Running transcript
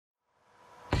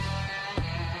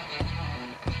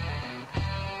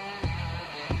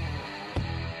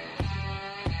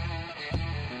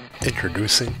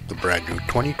Introducing the brand new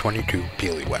 2022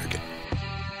 Peelywagon.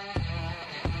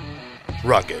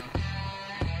 Rugged,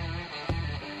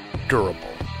 durable,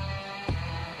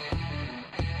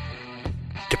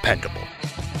 dependable.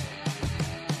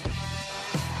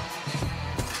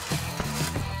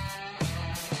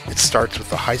 It starts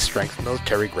with a high-strength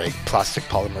military-grade plastic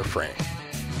polymer frame.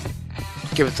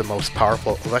 Give it the most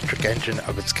powerful electric engine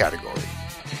of its category.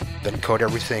 Then coat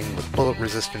everything with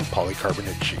bullet-resistant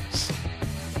polycarbonate sheets.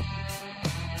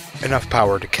 Enough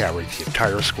power to carry the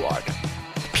entire squad.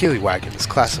 The Peelywagon is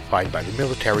classified by the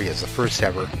military as the first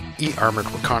ever E-armored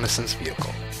reconnaissance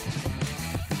vehicle.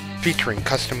 Featuring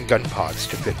custom gun pods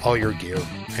to fit all your gear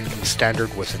and comes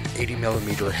standard with an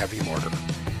 80mm heavy mortar.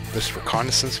 This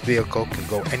reconnaissance vehicle can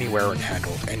go anywhere and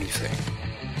handle anything.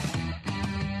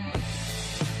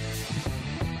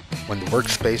 When the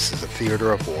workspace is a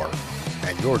theater of war,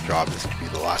 and your job is to be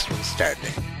the last one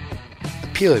standing,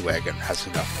 the Peelywagon has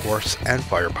enough force and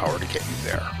firepower to get you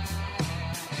there.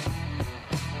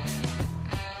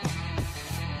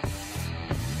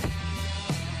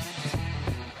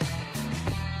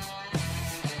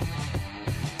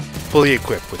 Fully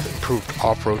equipped with improved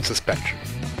off-road suspension,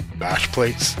 bash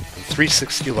plates, and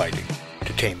 360 lighting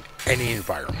to tame any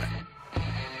environment.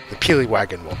 The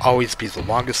Peelywagon will always be the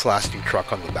longest-lasting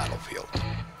truck on the battlefield.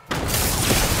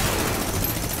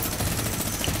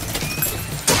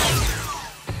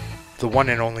 The one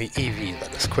and only EV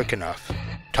that is quick enough,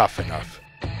 tough enough,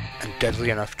 and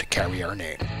deadly enough to carry our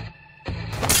name.